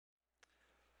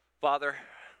Father,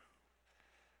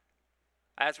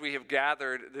 as we have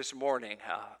gathered this morning,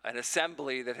 an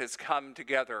assembly that has come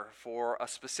together for a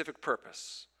specific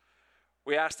purpose,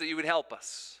 we ask that you would help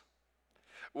us.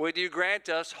 Would you grant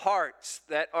us hearts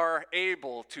that are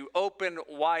able to open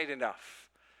wide enough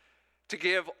to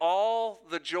give all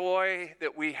the joy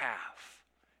that we have,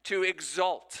 to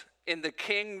exult in the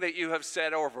King that you have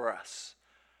set over us,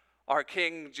 our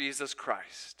King Jesus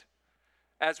Christ.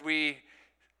 As we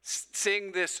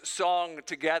sing this song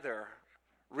together,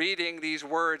 reading these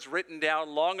words written down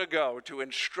long ago to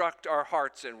instruct our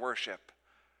hearts in worship,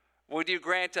 would you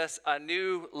grant us a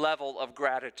new level of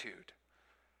gratitude?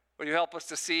 Would you help us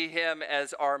to see him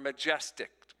as our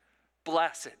majestic,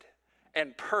 blessed,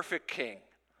 and perfect King,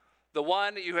 the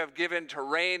one you have given to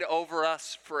reign over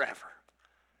us forever?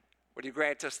 Would you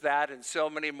grant us that and so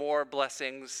many more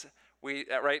blessings?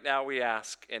 Right now we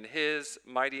ask in his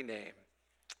mighty name.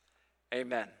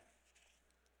 Amen.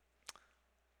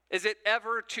 Is it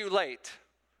ever too late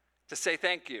to say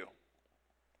thank you?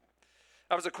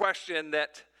 That was a question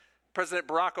that President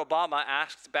Barack Obama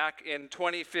asked back in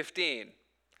 2015.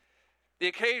 The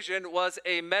occasion was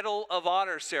a Medal of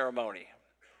Honor ceremony.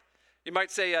 You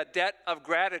might say a debt of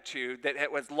gratitude that had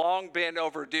long been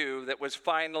overdue that was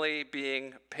finally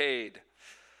being paid.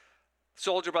 A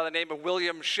soldier by the name of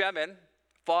William Shemin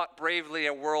fought bravely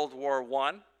in World War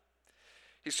I.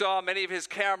 He saw many of his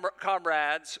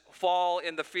comrades fall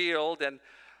in the field and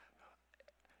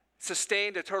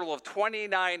sustained a total of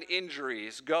 29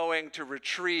 injuries going to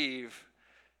retrieve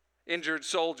injured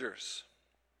soldiers.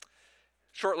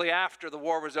 Shortly after the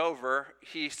war was over,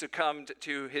 he succumbed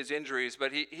to his injuries,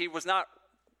 but he was not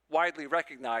widely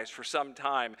recognized for some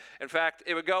time. In fact,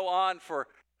 it would go on for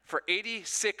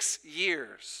 86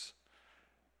 years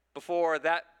before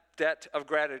that debt of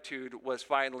gratitude was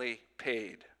finally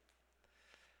paid.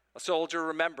 A soldier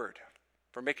remembered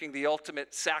for making the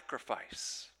ultimate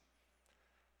sacrifice.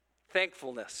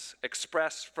 Thankfulness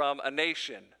expressed from a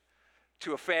nation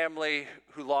to a family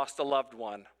who lost a loved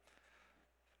one.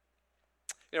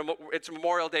 You know, it's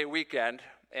Memorial Day weekend,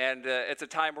 and it's a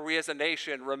time where we as a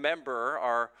nation remember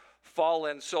our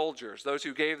fallen soldiers, those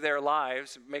who gave their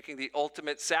lives, making the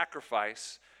ultimate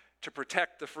sacrifice to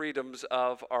protect the freedoms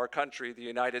of our country, the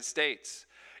United States.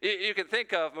 You can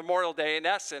think of Memorial Day, in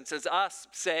essence, as us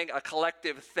saying a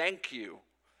collective thank you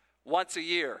once a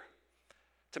year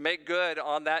to make good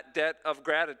on that debt of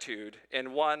gratitude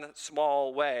in one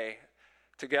small way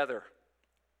together.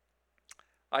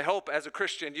 I hope as a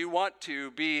Christian you want to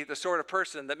be the sort of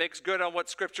person that makes good on what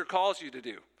Scripture calls you to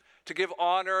do, to give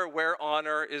honor where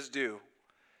honor is due.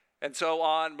 And so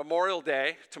on Memorial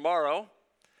Day, tomorrow,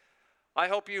 I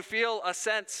hope you feel a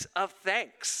sense of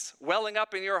thanks welling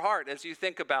up in your heart as you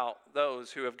think about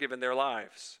those who have given their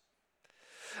lives.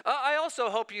 I also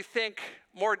hope you think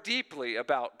more deeply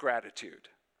about gratitude.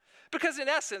 Because in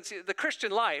essence, the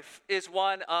Christian life is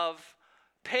one of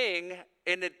paying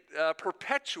in a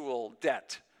perpetual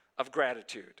debt of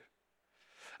gratitude.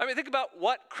 I mean, think about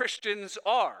what Christians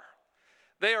are.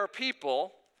 They are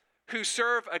people who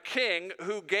serve a king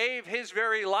who gave his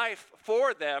very life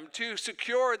for them to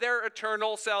secure their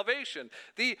eternal salvation,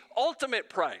 the ultimate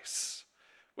price,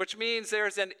 which means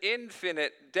there's an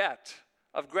infinite debt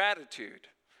of gratitude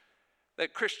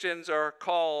that Christians are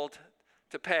called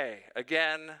to pay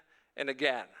again and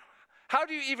again. How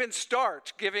do you even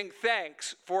start giving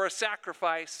thanks for a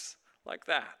sacrifice like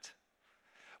that?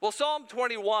 Well, Psalm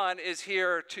 21 is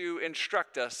here to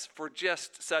instruct us for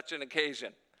just such an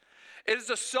occasion. It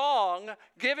is a song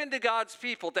given to God's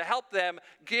people to help them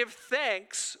give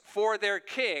thanks for their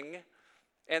king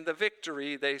and the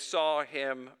victory they saw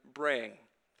him bring.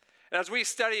 And as we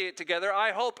study it together,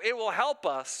 I hope it will help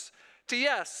us to,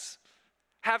 yes,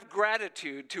 have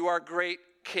gratitude to our great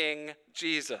King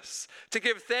Jesus, to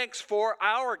give thanks for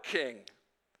our King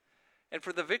and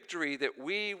for the victory that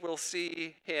we will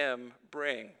see him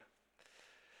bring.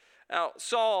 Now,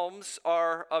 Psalms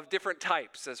are of different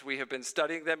types as we have been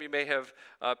studying them. You may have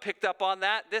picked up on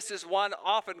that. This is one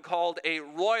often called a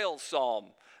royal psalm.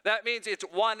 That means it's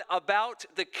one about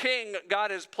the king God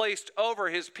has placed over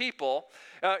his people.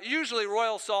 Usually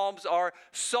royal psalms are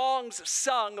songs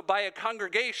sung by a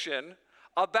congregation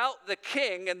about the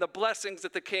king and the blessings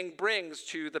that the king brings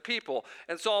to the people.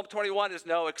 And Psalm 21 is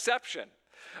no exception.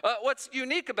 What's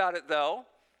unique about it, though,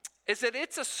 is that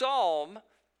it's a psalm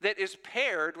that is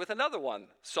paired with another one,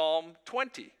 Psalm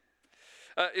 20.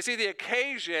 You see, the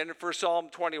occasion for Psalm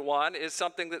 21 is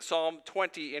something that Psalm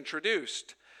 20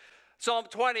 introduced. Psalm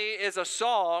 20 is a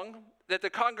song that the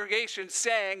congregation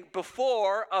sang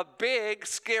before a big,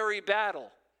 scary battle.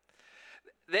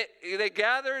 they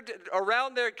gathered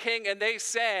around their king and they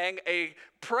sang a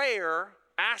prayer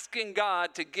asking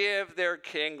God to give their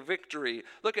king victory.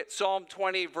 Look at Psalm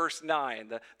 20, verse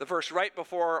 9, the verse right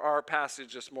before our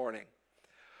passage this morning.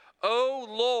 O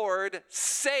Lord,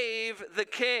 save the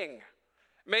king.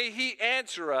 May he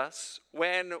answer us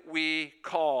when we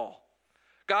call.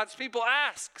 God's people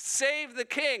ask, save the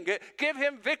king. Give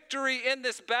him victory in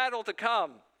this battle to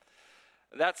come.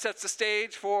 That sets the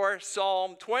stage for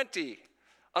Psalm 20,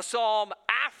 a psalm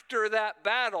after that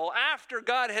battle, after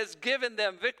God has given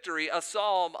them victory, a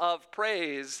psalm of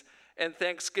praise and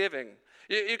thanksgiving.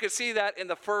 You can see that in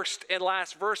the first and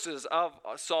last verses of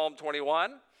Psalm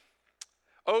 21.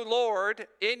 O Lord,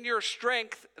 in your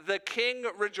strength the king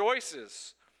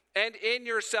rejoices, and in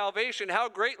your salvation how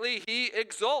greatly he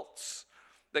exults.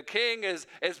 The king is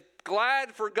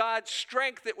glad for God's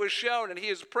strength that was shown, and he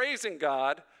is praising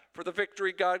God for the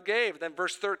victory God gave. Then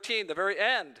verse 13, the very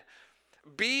end.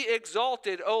 Be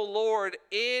exalted, O Lord,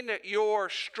 in your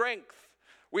strength.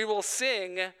 We will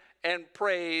sing and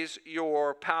praise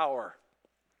your power.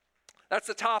 That's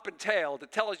the top and tail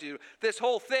that tells you this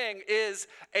whole thing is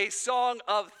a song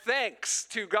of thanks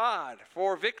to God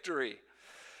for victory.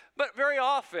 But very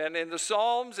often in the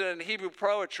Psalms and in Hebrew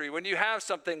poetry, when you have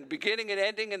something beginning and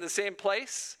ending in the same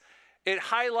place, it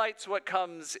highlights what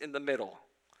comes in the middle.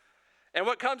 And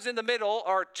what comes in the middle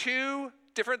are two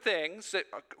different things that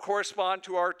correspond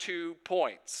to our 2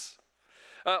 points.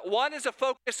 One is a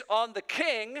focus on the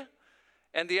king,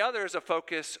 and the other is a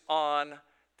focus on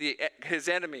his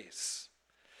enemies.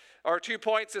 Our 2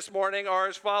 points this morning are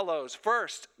as follows.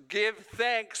 First, give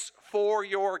thanks for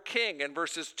your king in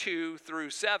verses 2 through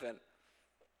 7.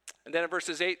 And then in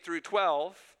verses 8 through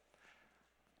 12,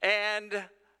 and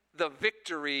the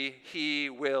victory he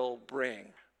will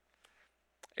bring.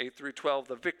 8 through 12,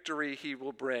 the victory he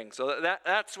will bring. So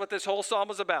that's what this whole psalm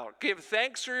is about. Give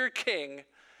thanks for your king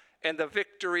and the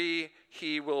victory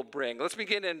he will bring. Let's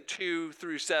begin in 2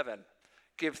 through 7.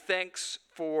 Give thanks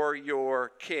for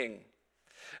your king.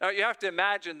 Now you have to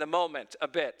imagine the moment a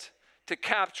bit to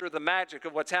capture the magic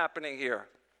of what's happening here.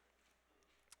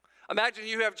 Imagine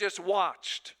you have just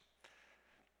watched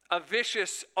a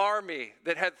vicious army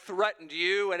that had threatened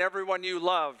you and everyone you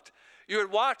loved. You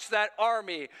had watched that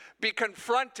army be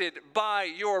confronted by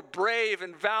your brave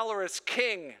and valorous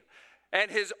king and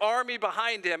his army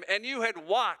behind him, and you had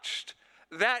watched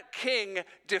that king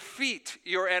defeat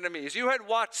your enemies. You had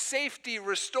watched safety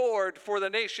restored for the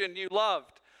nation you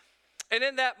loved. And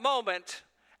in that moment,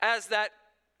 as that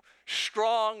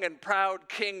strong and proud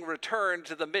king returned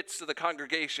to the midst of the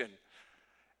congregation,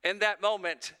 in that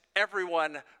moment,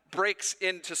 everyone breaks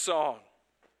into song.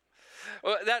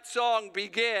 That song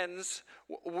begins,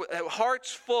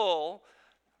 hearts full,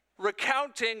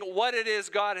 recounting what it is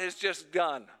God has just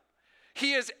done.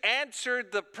 He has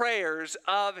answered the prayers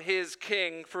of his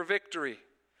king for victory.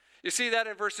 You see that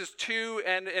in verses 2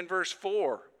 and in verse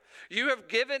 4. You have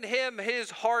given him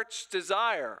his heart's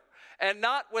desire and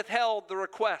not withheld the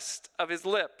request of his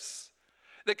lips.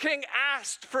 The king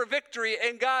asked for victory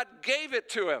and God gave it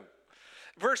to him.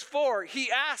 Verse 4, he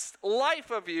asked life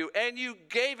of you and you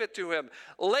gave it to him.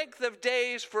 Length of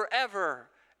days forever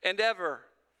and ever.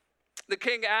 The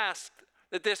king asked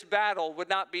that this battle would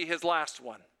not be his last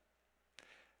one.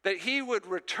 That he would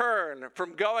return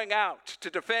from going out to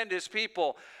defend his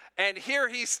people. And here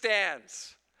he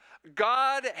stands.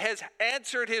 God has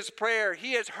answered his prayer.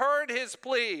 He has heard his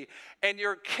plea. And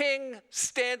your king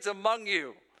stands among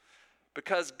you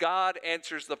because God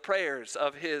answers the prayers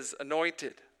of his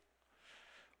anointed.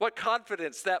 What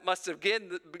confidence that must have given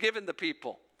the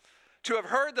people to have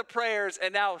heard the prayers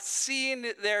and now seen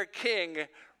their king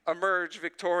emerge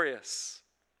victorious.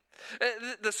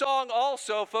 The song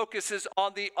also focuses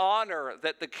on the honor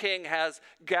that the king has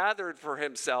gathered for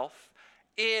himself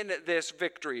in this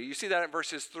victory. You see that in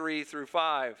verses 3 through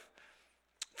 5.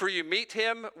 For you meet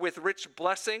him with rich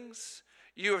blessings.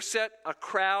 You have set a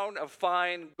crown of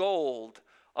fine gold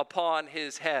upon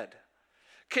his head.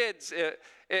 Kids,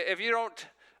 if you don't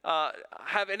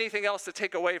have anything else to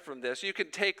take away from this, you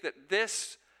can take that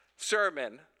this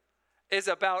sermon is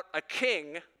about a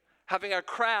king having a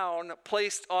crown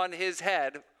placed on his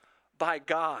head by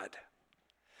God.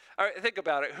 All right, think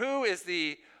about it. Who is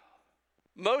the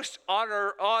most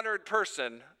honored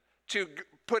person to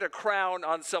put a crown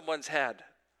on someone's head?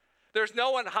 There's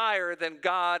no one higher than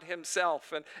God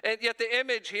himself. And yet the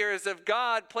image here is of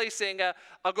God placing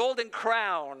a golden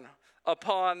crown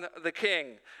upon the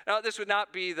king. Now, this would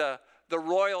not be the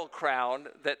royal crown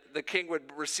that the king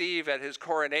would receive at his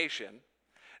coronation.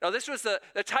 Now, this was the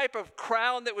type of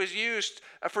crown that was used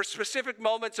for specific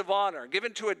moments of honor,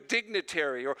 given to a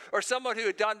dignitary or someone who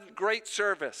had done great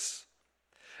service.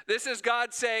 This is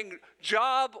God saying,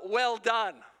 job well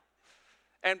done,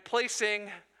 and placing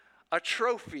a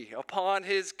trophy upon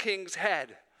his king's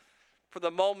head for the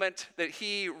moment that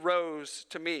he rose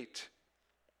to meet.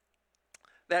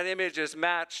 That image is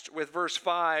matched with verse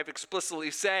 5,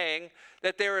 explicitly saying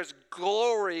that there is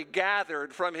glory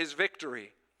gathered from his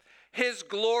victory. His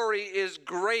glory is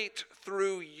great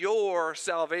through your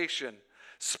salvation.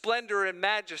 Splendor and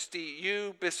majesty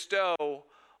you bestow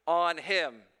on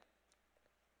him.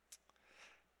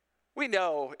 We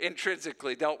know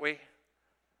intrinsically, don't we,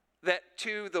 that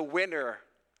to the winner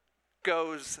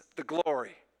goes the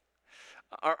glory.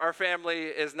 Our family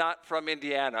is not from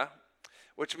Indiana,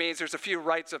 which means there's a few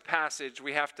rites of passage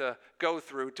we have to go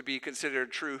through to be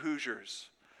considered true Hoosiers.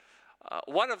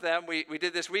 One of them we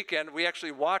did this weekend. We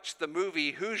actually watched the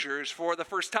movie Hoosiers for the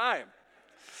first time.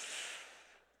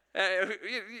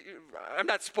 I'm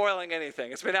not spoiling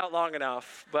anything. It's been out long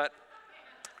enough, but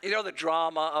you know the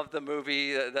drama of the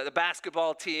movie. The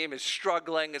basketball team is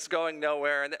struggling. It's going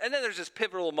nowhere. And then there's this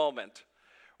pivotal moment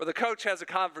where the coach has a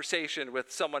conversation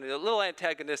with someone a little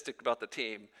antagonistic about the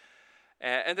team.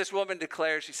 And this woman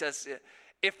declares, she says,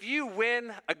 if you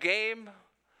win a game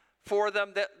for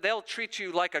them, they'll treat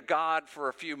you like a god for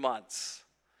a few months.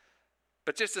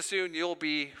 But just as soon, you'll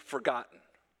be forgotten.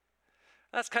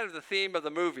 That's kind of the theme of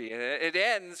the movie. And it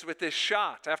ends with this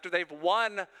shot. After they've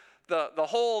won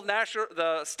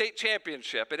the state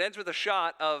championship, it ends with a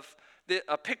shot of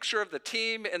a picture of the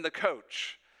team and the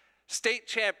coach. State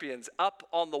champions up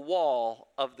on the wall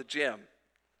of the gym.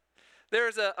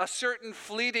 There's a certain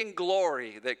fleeting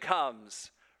glory that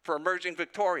comes for emerging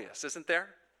victorious, isn't there?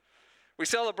 We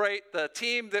celebrate the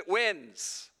team that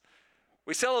wins.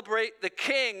 We celebrate the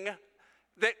king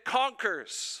that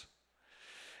conquers.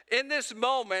 In this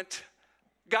moment,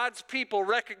 God's people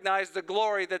recognize the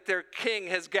glory that their king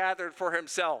has gathered for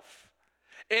himself.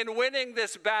 In winning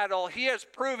this battle, he has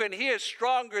proven he is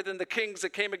stronger than the kings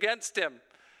that came against him.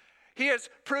 He has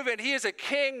proven he is a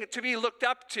king to be looked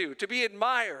up to be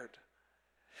admired.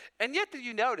 And yet, did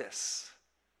you notice?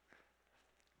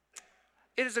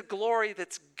 It is a glory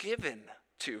that's given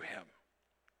to him.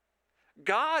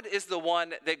 God is the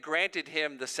one that granted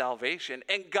him the salvation,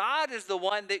 and God is the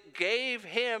one that gave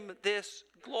him this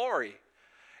glory.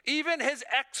 Even his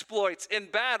exploits in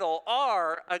battle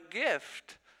are a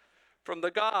gift from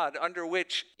the God under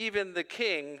which even the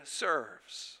king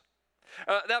serves.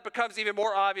 That becomes even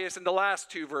more obvious in the last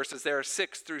two verses there,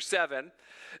 6 through 7.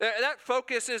 That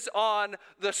focuses on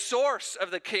the source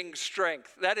of the king's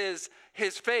strength. That is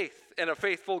his faith in a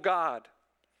faithful God.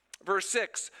 Verse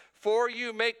 6, for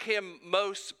you make him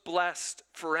most blessed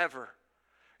forever.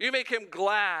 You make him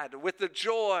glad with the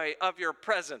joy of your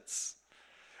presence.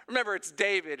 Remember, it's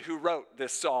David who wrote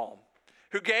this psalm,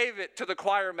 who gave it to the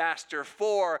choir master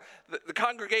for the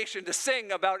congregation to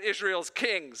sing about Israel's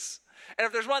kings. And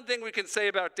if there's one thing we can say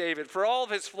about David, for all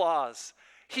of his flaws,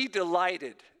 he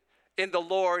delighted in the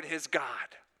Lord his God.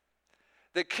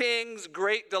 The king's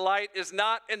great delight is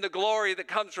not in the glory that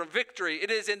comes from victory.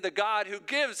 It is in the God who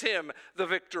gives him the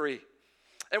victory.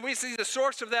 And we see the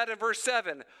source of that in verse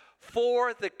 7.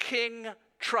 For the king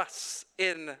trusts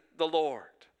in the Lord.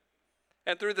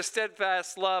 And through the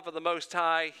steadfast love of the Most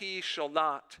High, he shall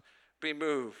not be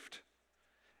moved.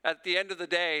 At the end of the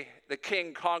day, the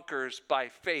king conquers by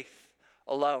faith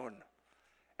alone.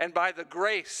 And by the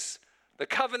grace, the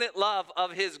covenant love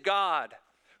of his God,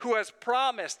 who has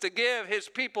promised to give his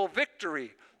people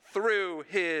victory through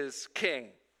his king.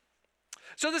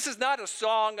 So this is not a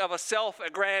song of a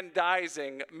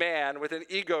self-aggrandizing man with an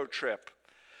ego trip.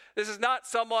 This is not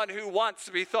someone who wants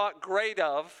to be thought great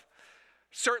of,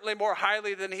 certainly more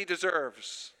highly than he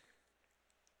deserves.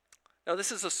 No,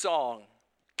 this is a song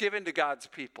given to God's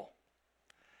people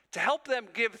to help them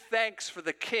give thanks for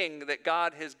the king that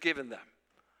God has given them.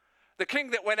 The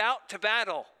king that went out to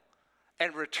battle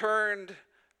and returned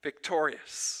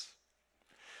victorious.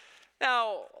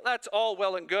 Now, that's all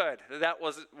well and good. That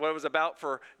was what it was about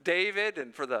for David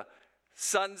and for the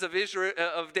sons of Israel,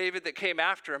 of David that came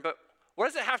after him. But what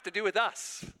does it have to do with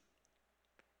us?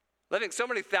 Living so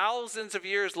many thousands of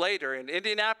years later in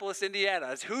Indianapolis, Indiana,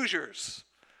 as Hoosiers,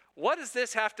 what does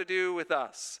this have to do with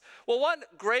us? Well, one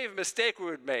grave mistake we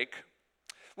would make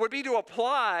would be to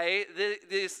apply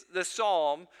this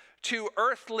psalm to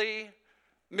earthly,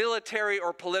 military,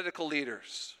 or political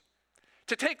leaders.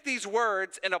 To take these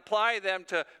words and apply them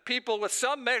to people with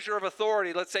some measure of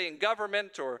authority, let's say in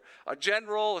government or a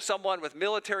general or someone with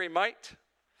military might.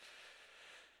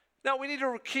 Now, we need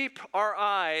to keep our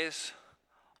eyes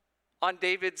on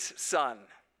David's son.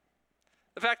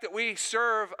 The fact that we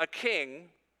serve a king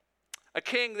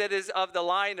that is of the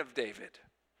line of David,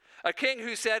 a king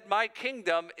who said, "My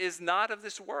kingdom is not of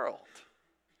this world."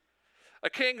 A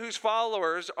king whose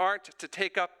followers aren't to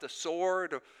take up the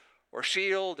sword or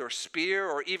shield or spear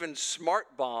or even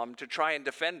smart bomb to try and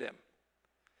defend him.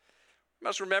 We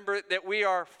must remember that we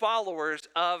are followers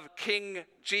of King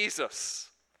Jesus.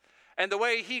 And the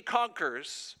way he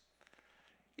conquers,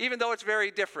 even though it's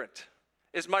very different,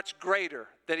 is much greater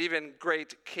than even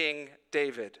great King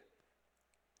David.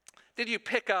 Did you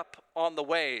pick up on the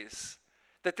ways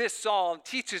that this psalm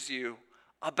teaches you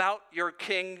about your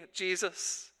King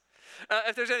Jesus?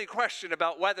 If there's any question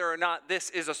about whether or not this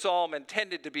is a psalm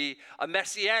intended to be a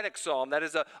messianic psalm, that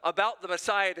is about the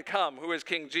Messiah to come, who is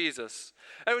King Jesus,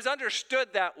 it was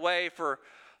understood that way for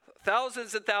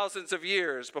thousands and thousands of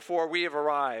years before we have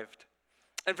arrived.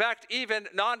 In fact, even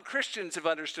non-Christians have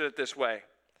understood it this way.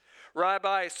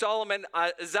 Rabbi Solomon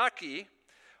Zaki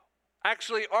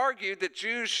actually argued that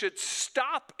Jews should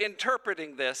stop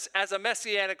interpreting this as a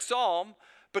messianic psalm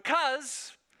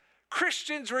because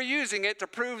Christians were using it to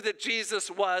prove that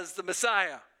Jesus was the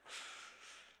Messiah.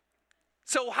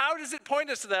 So how does it point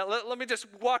us to that? Let me just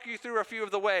walk you through a few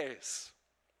of the ways.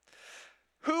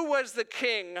 Who was the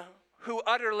king who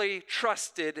utterly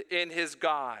trusted in his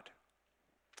God,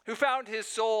 who found his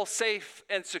soul safe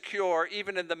and secure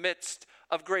even in the midst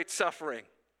of great suffering?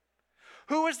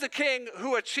 Who was the king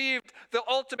who achieved the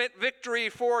ultimate victory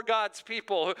for God's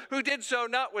people, who did so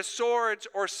not with swords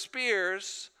or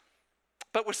spears,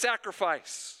 but with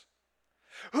sacrifice?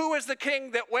 Who was the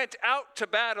king that went out to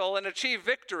battle and achieved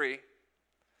victory,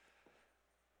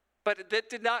 but that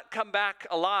did not come back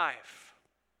alive,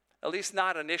 at least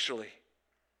not initially?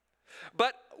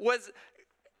 But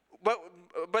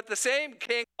the same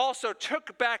king also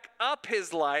took back up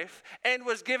his life and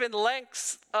was given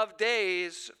lengths of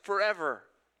days forever.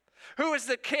 Who is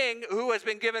the king who has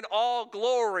been given all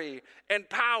glory and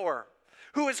power,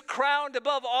 who is crowned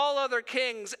above all other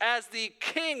kings as the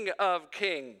King of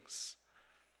Kings?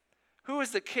 Who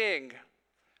is the king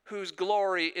whose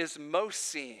glory is most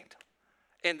seen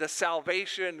in the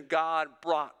salvation God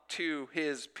brought to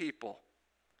his people?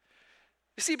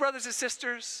 You see, brothers and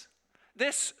sisters,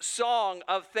 this song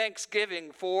of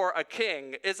thanksgiving for a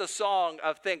king is a song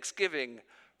of thanksgiving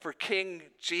for King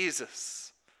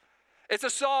Jesus. It's a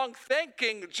song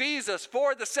thanking Jesus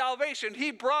for the salvation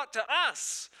he brought to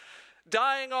us,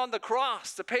 dying on the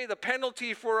cross to pay the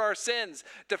penalty for our sins,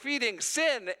 defeating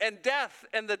sin and death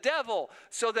and the devil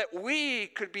so that we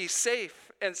could be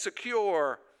safe and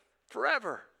secure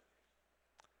forever.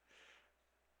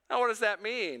 Now, what does that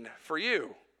mean for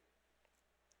you?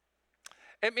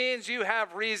 It means you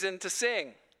have reason to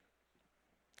sing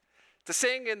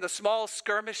in the small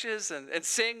skirmishes and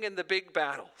sing in the big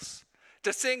battles,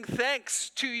 to sing thanks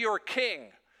to your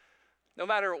King, no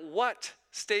matter what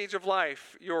stage of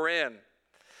life you're in.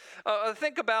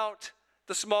 Think about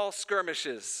the small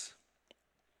skirmishes.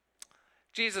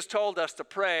 Jesus told us to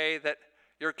pray that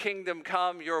your kingdom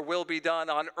come, your will be done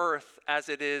on earth as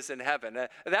it is in heaven.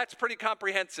 That's pretty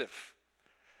comprehensive.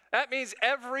 That means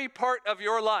every part of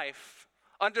your life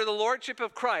under the lordship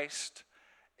of Christ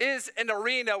is an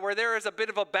arena where there is a bit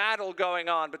of a battle going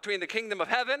on between the kingdom of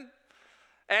heaven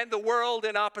and the world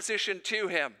in opposition to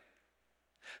him.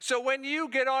 So when you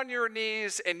get on your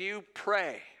knees and you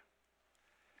pray,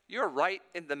 you're right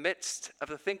in the midst of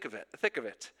the thick of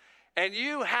it. And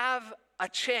you have a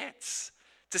chance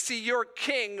to see your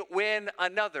king win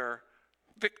another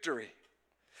victory.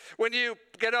 When you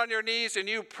get on your knees and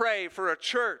you pray for a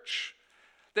church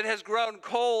that has grown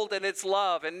cold in its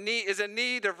love and is in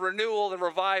need of renewal and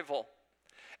revival,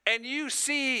 and you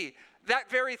see that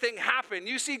very thing happen,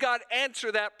 you see God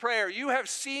answer that prayer, you have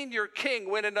seen your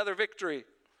king win another victory.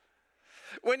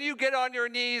 When you get on your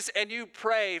knees and you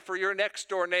pray for your next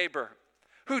door neighbor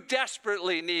who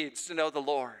desperately needs to know the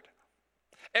Lord,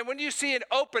 and when you see an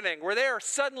opening where they are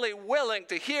suddenly willing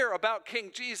to hear about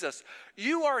King Jesus,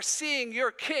 you are seeing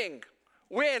your king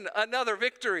win another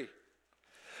victory.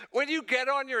 When you get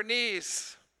on your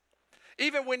knees,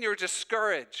 even when you're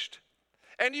discouraged,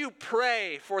 and you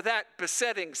pray for that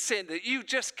besetting sin that you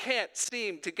just can't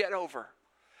seem to get over,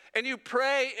 and you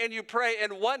pray,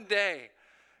 and one day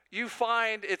you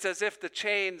find it's as if the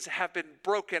chains have been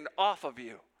broken off of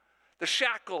you. The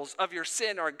shackles of your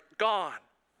sin are gone.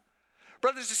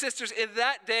 Brothers and sisters, in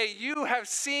that day, you have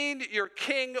seen your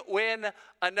king win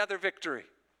another victory.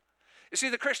 You see,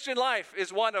 the Christian life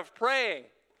is one of praying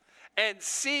and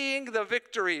seeing the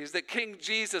victories that King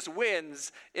Jesus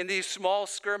wins in these small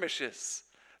skirmishes,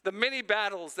 the many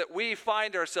battles that we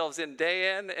find ourselves in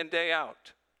day and day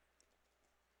out.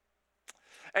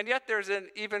 And yet there's an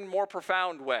even more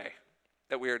profound way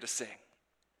that we are to sing.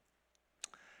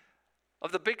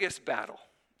 Of the biggest battle,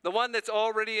 the one that's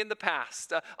already in the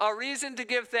past, a reason to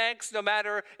give thanks no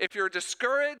matter if you're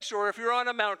discouraged or if you're on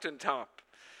a mountaintop.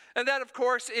 And that, of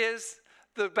course, is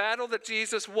the battle that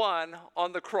Jesus won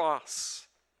on the cross.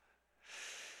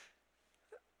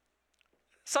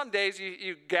 Some days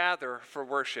you gather for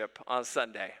worship on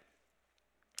Sunday,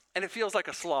 and it feels like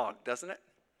a slog, doesn't it?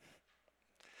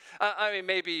 I mean,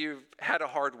 maybe you've had a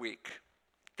hard week.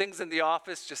 Things in the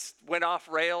office just went off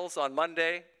rails on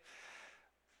Monday.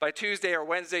 By Tuesday or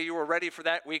Wednesday, you were ready for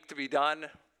that week to be done.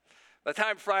 By the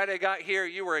time Friday got here,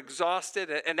 you were exhausted,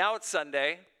 and now it's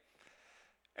Sunday,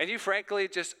 and you frankly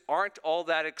just aren't all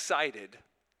that excited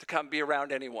to come be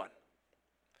around anyone.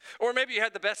 Or maybe you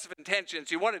had the best of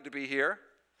intentions, you wanted to be here,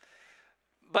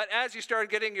 but as you started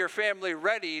getting your family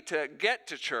ready to get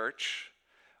to church,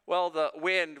 well, the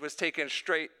wind was taken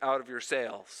straight out of your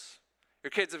sails.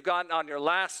 Your kids have gotten on your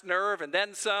last nerve and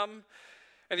then some,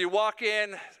 and you walk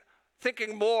in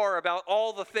thinking more about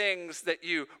all the things that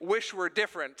you wish were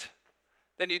different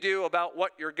than you do about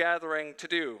what you're gathering to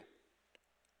do.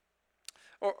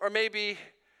 Or maybe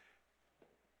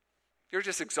you're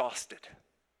just exhausted.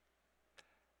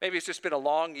 Maybe it's just been a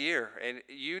long year and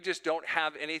you just don't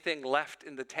have anything left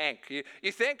in the tank.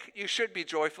 You think you should be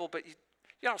joyful, but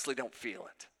you honestly don't feel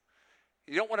it.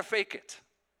 You don't want to fake it.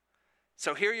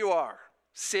 So here you are,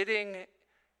 sitting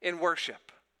in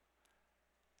worship,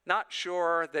 not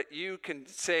sure that you can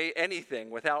say anything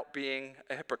without being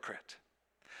a hypocrite.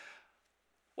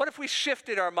 What if we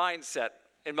shifted our mindset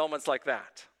in moments like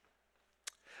that?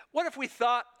 What if we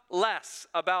thought less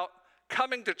about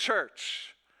coming to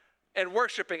church and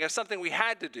worshiping as something we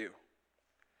had to do,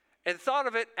 and thought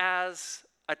of it as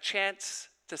a chance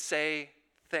to say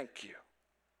thank you?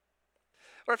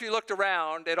 What if you looked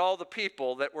around at all the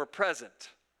people that were present,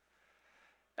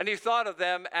 and you thought of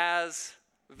them as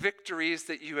victories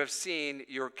that you have seen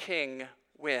your King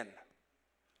win?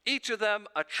 Each of them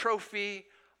a trophy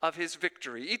of his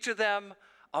victory. Each of them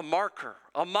a marker,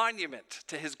 a monument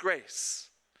to his grace.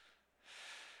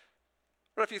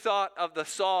 What if you thought of the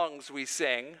songs we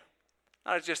sing,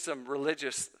 not as just some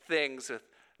religious things with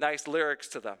nice lyrics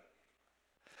to them,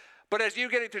 but as you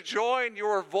getting to join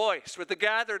your voice with the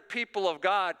gathered people of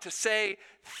God to say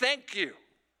thank you.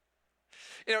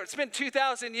 You know, it's been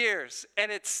 2,000 years,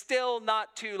 and it's still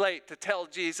not too late to tell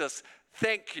Jesus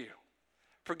thank you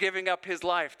for giving up his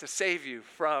life to save you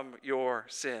from your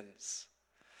sins.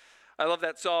 I love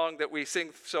that song that we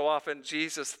sing so often,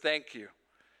 Jesus, thank you.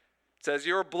 It says,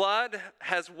 your blood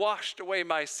has washed away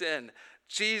my sin.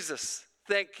 Jesus,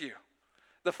 thank you.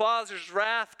 The Father's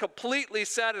wrath completely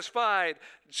satisfied.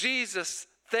 Jesus,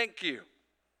 thank you.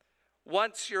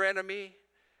 Once your enemy,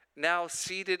 now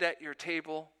seated at your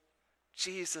table.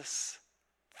 Jesus,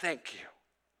 thank you.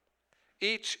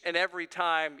 Each and every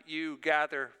time you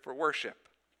gather for worship,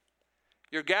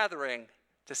 you're gathering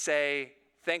to say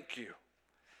thank you.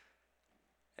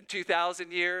 In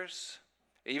 2,000 years,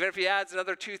 even if he adds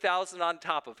another 2,000 on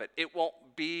top of it, it won't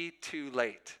be too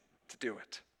late to do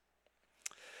it.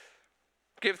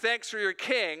 Give thanks for your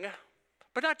King,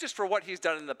 but not just for what he's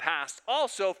done in the past,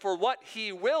 also for what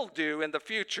he will do in the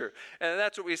future. And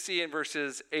that's what we see in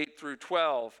verses 8 through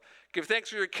 12. Give thanks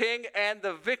for your King and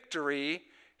the victory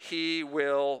he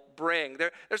will bring.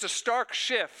 There's a stark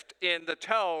shift in the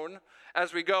tone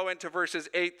as we go into verses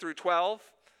 8 through 12.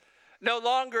 No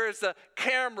longer is the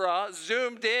camera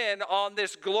zoomed in on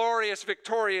this glorious,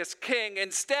 victorious king.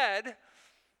 Instead,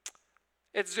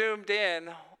 it's zoomed in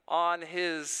on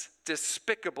his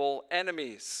despicable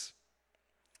enemies.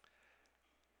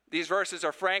 These verses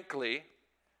are frankly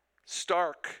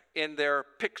stark in their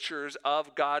pictures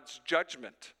of God's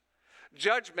judgment.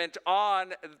 Judgment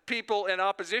on people in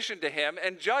opposition to him,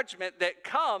 and judgment that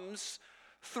comes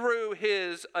through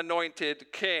his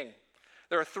anointed king.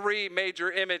 There are three major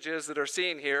images that are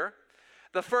seen here.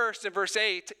 The first, in verse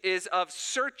 8, is of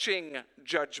searching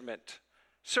judgment.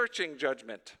 Searching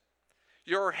judgment.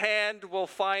 Your hand will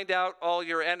find out all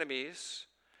your enemies.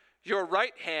 Your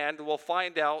right hand will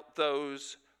find out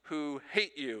those who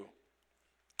hate you.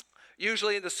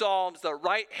 Usually in the Psalms, the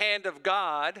right hand of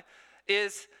God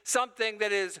is something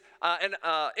that is an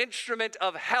instrument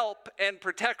of help and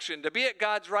protection. To be at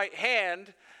God's right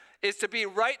hand is to be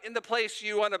right in the place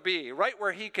you want to be, right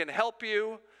where he can help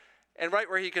you and right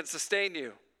where he can sustain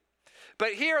you.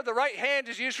 But here, the right hand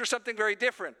is used for something very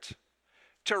different,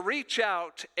 to reach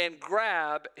out and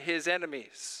grab his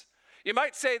enemies. You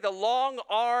might say the long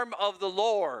arm of the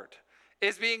Lord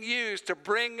is being used to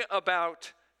bring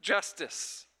about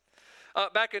justice.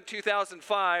 Back in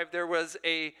 2005, there was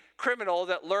a criminal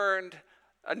that learned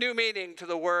a new meaning to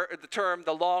the term,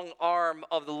 the long arm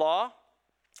of the law.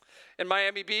 In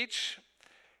Miami Beach,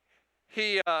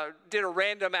 he did a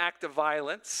random act of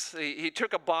violence. He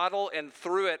took a bottle and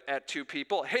threw it at two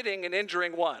people, hitting and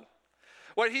injuring one.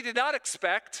 What he did not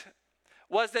expect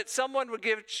was that someone would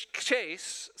give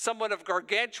chase, someone of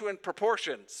gargantuan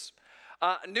proportions.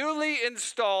 Newly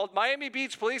installed Miami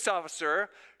Beach police officer,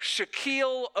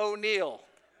 Shaquille O'Neal.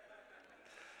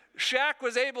 Shaq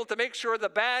was able to make sure the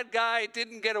bad guy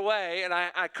didn't get away, and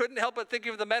I couldn't help but think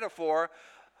of the metaphor.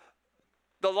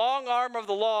 The long arm of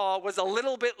the law was a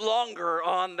little bit longer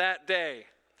on that day.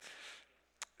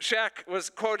 Shaq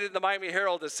was quoted in the Miami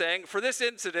Herald as saying, "For this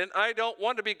incident, I don't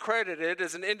want to be credited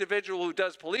as an individual who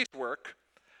does police work.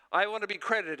 I want to be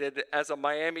credited as a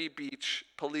Miami Beach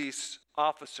police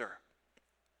officer."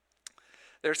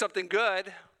 There's something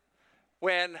good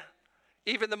when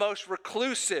even the most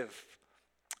reclusive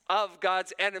of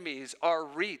God's enemies are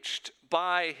reached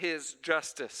by his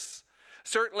justice.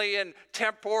 Certainly in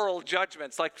temporal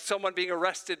judgments, like someone being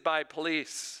arrested by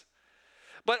police.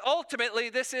 But ultimately,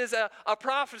 this is a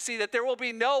prophecy that there will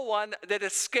be no one that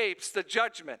escapes the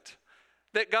judgment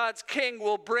that God's king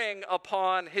will bring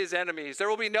upon his enemies. There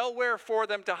will be nowhere for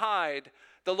them to hide.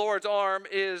 The Lord's arm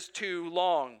is too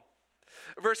long.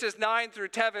 Verses 9 through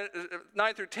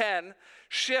 10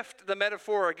 shift the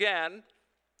metaphor again.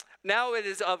 Now it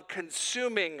is of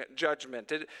consuming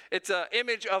judgment. It's an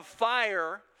image of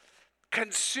fire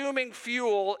consuming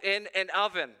fuel in an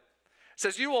oven. It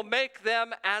says, "You will make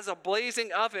them as a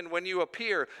blazing oven when you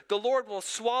appear. The Lord will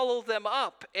swallow them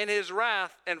up in his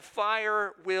wrath, and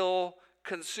fire will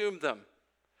consume them."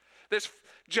 This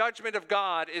judgment of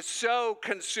God is so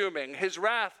consuming, his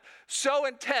wrath so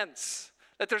intense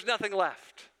that there's nothing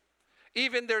left.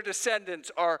 Even their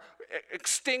descendants are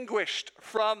extinguished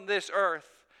from this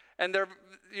earth, and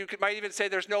you might even say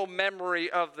there's no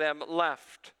memory of them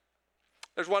left.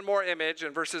 There's one more image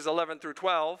in verses 11 through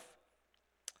 12.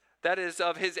 That is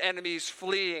of his enemies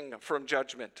fleeing from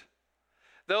judgment.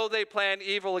 "Though they plan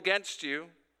evil against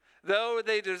you, though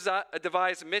they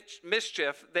devise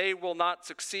mischief, they will not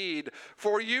succeed.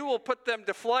 For you will put them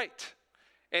to flight,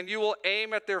 and you will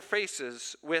aim at their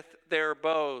faces with their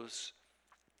bows."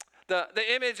 The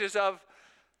image is of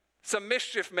some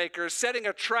mischief makers setting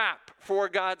a trap for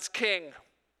God's king.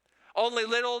 Only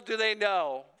little do they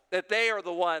know that they are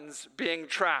the ones being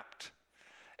trapped.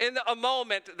 In a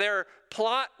moment, their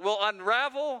plot will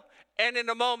unravel, and in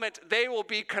a moment, they will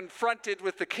be confronted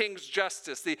with the king's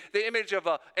justice. The image of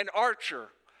an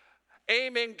archer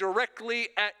aiming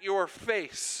directly at your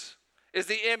face is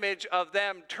the image of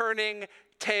them turning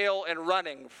tail and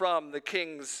running from the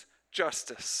king's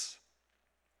justice.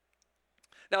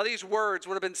 Now, these words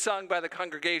would have been sung by the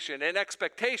congregation in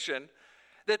expectation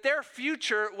that their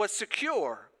future was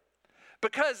secure,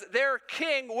 because their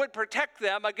king would protect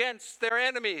them against their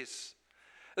enemies.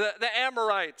 The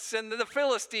Amorites and the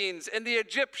Philistines and the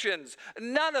Egyptians,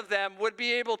 none of them would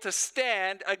be able to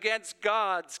stand against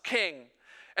God's king.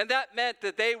 And that meant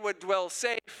that they would dwell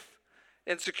safe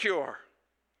and secure.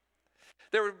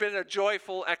 There would have been a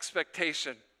joyful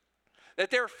expectation that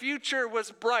their future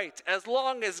was bright as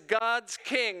long as God's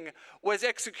king was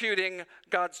executing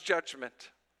God's judgment.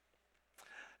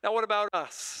 Now, what about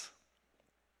us?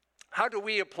 How do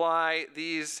we apply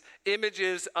these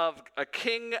images of a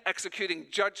king executing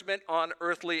judgment on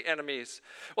earthly enemies?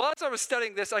 Well, as I was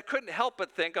studying this, I couldn't help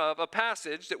but think of a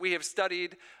passage that we have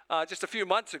studied just a few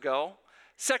months ago,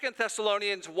 2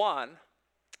 Thessalonians 1,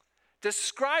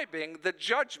 describing the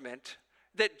judgment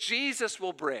that Jesus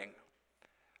will bring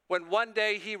when one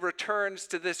day he returns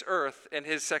to this earth in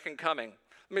his second coming.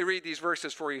 Let me read these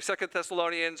verses for you. 2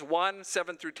 Thessalonians 1,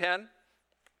 7 through 10.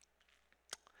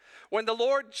 "When the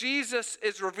Lord Jesus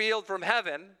is revealed from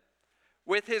heaven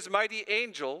with his mighty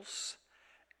angels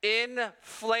in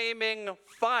flaming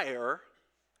fire,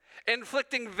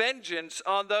 inflicting vengeance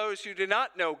on those who do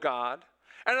not know God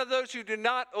and on those who do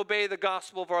not obey the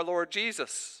gospel of our Lord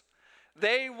Jesus,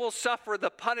 they will suffer the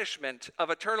punishment of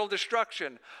eternal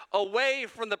destruction away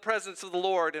from the presence of the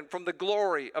Lord and from the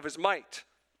glory of his might.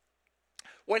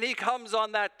 When he comes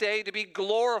on that day to be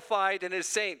glorified in his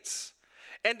saints,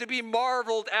 and to be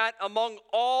marveled at among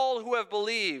all who have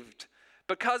believed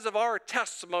because of our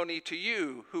testimony to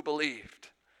you who believed."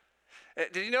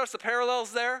 Did you notice the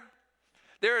parallels there?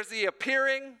 There is the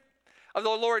appearing of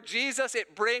the Lord Jesus.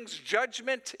 It brings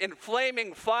judgment in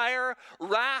flaming fire,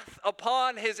 wrath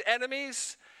upon his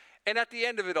enemies. And at the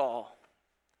end of it all,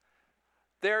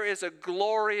 there is a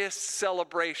glorious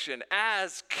celebration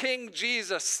as King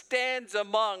Jesus stands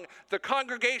among the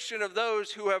congregation of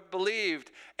those who have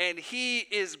believed, and he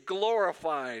is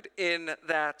glorified in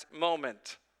that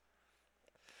moment.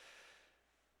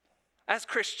 As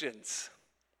Christians,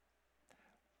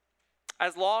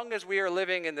 as long as we are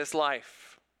living in this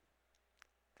life,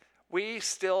 we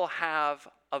still have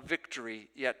a victory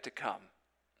yet to come.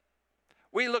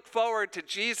 We look forward to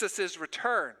Jesus'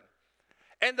 return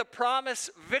and the promised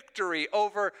victory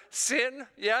over sin,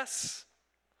 yes.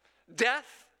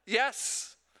 Death,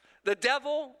 yes. The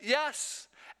devil, yes.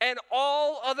 And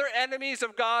all other enemies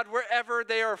of God wherever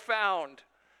they are found.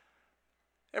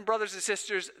 And brothers and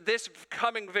sisters, this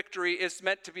coming victory is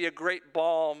meant to be a great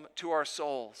balm to our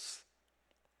souls.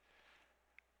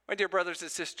 My dear brothers and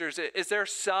sisters, is there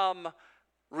some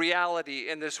reality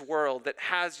in this world that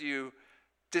has you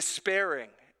despairing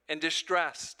and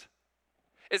distressed?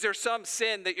 Is there some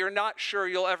sin that you're not sure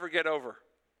you'll ever get over?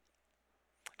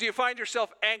 Do you find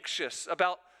yourself anxious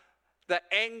about the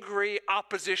angry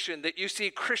opposition that you see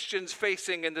Christians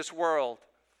facing in this world?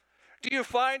 Do you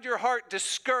find your heart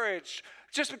discouraged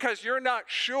just because you're not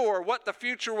sure what the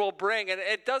future will bring and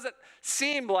it doesn't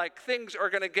seem like things are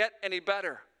going to get any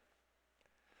better?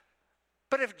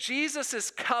 But if Jesus is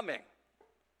coming,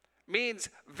 means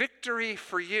victory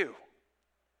for you,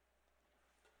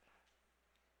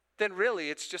 then really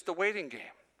it's just a waiting game.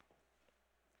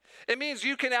 It means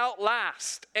you can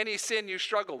outlast any sin you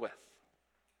struggle with.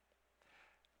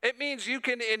 It means you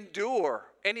can endure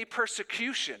any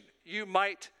persecution you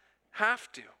might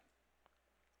have to.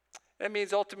 It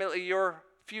means ultimately your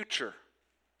future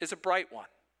is a bright one.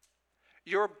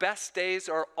 Your best days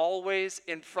are always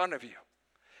in front of you.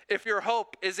 If your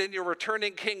hope is in your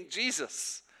returning King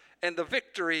Jesus and the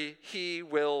victory he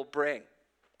will bring.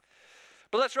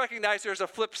 But let's recognize there's a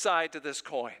flip side to this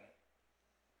coin.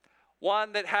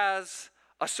 One that has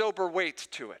a sober weight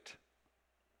to it.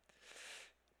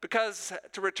 Because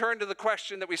to return to the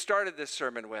question that we started this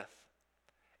sermon with,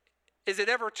 is it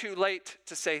ever too late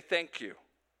to say thank you?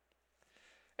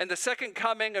 And the second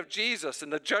coming of Jesus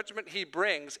and the judgment he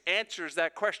brings answers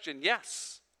that question,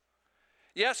 yes.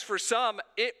 Yes, for some,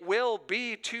 it will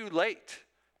be too late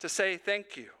to say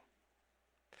thank you.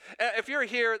 If you're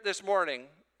here this morning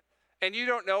and you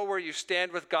don't know where you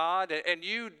stand with God and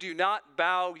you do not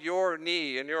bow your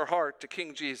knee and your heart to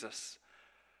King Jesus,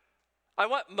 I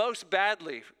want most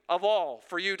badly of all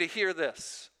for you to hear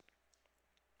this.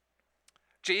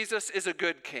 Jesus is a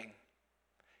good king.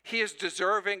 He is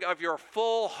deserving of your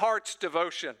full heart's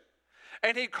devotion.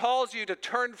 And he calls you to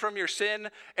turn from your sin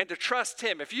and to trust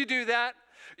him. If you do that,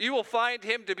 you will find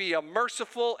him to be a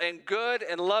merciful and good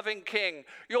and loving king.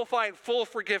 You'll find full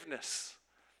forgiveness.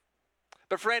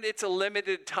 But friend, it's a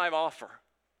limited time offer.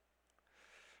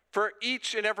 For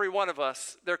each and every one of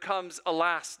us, there comes a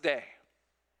last day.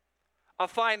 A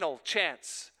final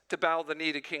chance to bow the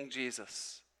knee to King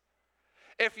Jesus.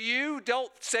 If you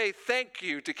don't say thank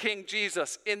you to King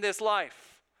Jesus in this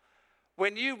life,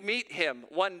 when you meet him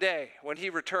one day, when he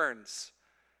returns,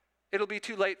 it'll be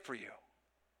too late for you.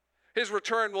 His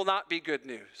return will not be good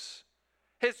news.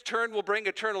 His turn will bring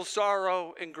eternal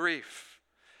sorrow and grief.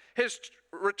 His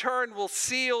return will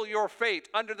seal your fate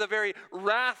under the very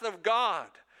wrath of God,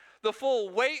 the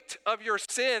full weight of your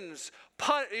sins,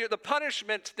 the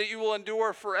punishment that you will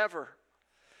endure forever.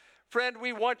 Friend,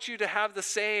 we want you to have the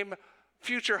same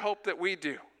future hope that we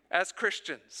do as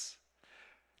Christians.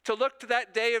 To look to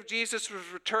that day of Jesus'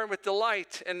 return with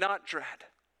delight and not dread.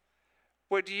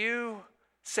 Would you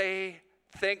say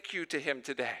thank you to him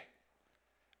today?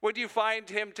 Would you find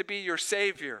him to be your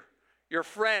Savior, your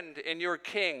friend, and your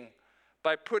King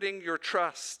by putting your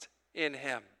trust in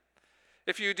him?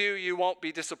 If you do, you won't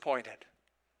be disappointed.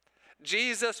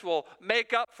 Jesus will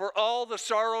make up for all the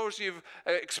sorrows you've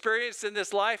experienced in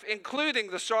this life, including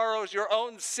the sorrows your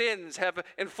own sins have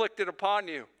inflicted upon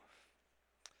you.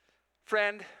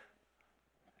 Friend,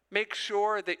 make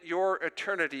sure that your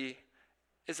eternity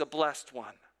is a blessed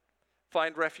one.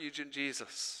 Find refuge in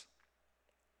Jesus.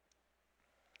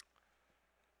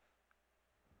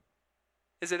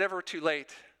 Is it ever too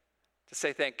late to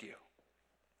say thank you?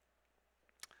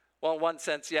 Well, in one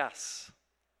sense, yes.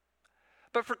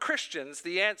 But for Christians,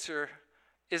 the answer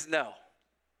is no.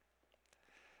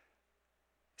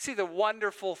 See, the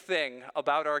wonderful thing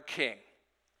about our King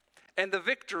and the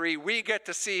victory we get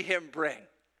to see him bring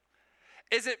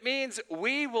is it means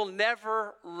we will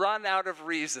never run out of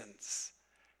reasons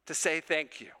to say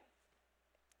thank you.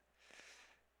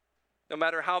 No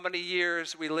matter how many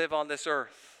years we live on this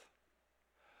earth,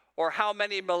 or how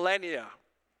many millennia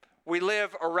we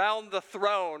live around the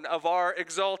throne of our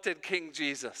exalted King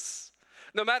Jesus,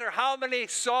 no matter how many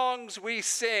songs we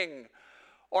sing,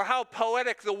 or how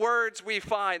poetic the words we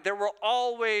find, there will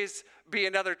always be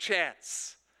another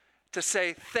chance to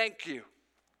say thank you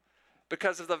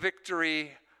because of the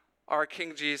victory our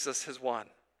King Jesus has won.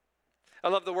 I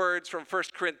love the words from 1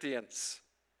 Corinthians.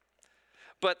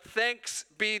 But thanks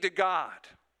be to God,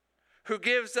 who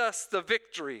gives us the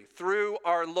victory through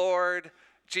our Lord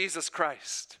Jesus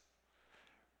Christ.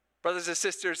 Brothers and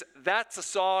sisters, that's a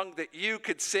song that you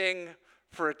could sing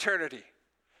for eternity,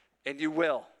 and you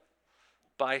will,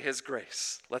 by his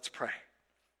grace. Let's pray.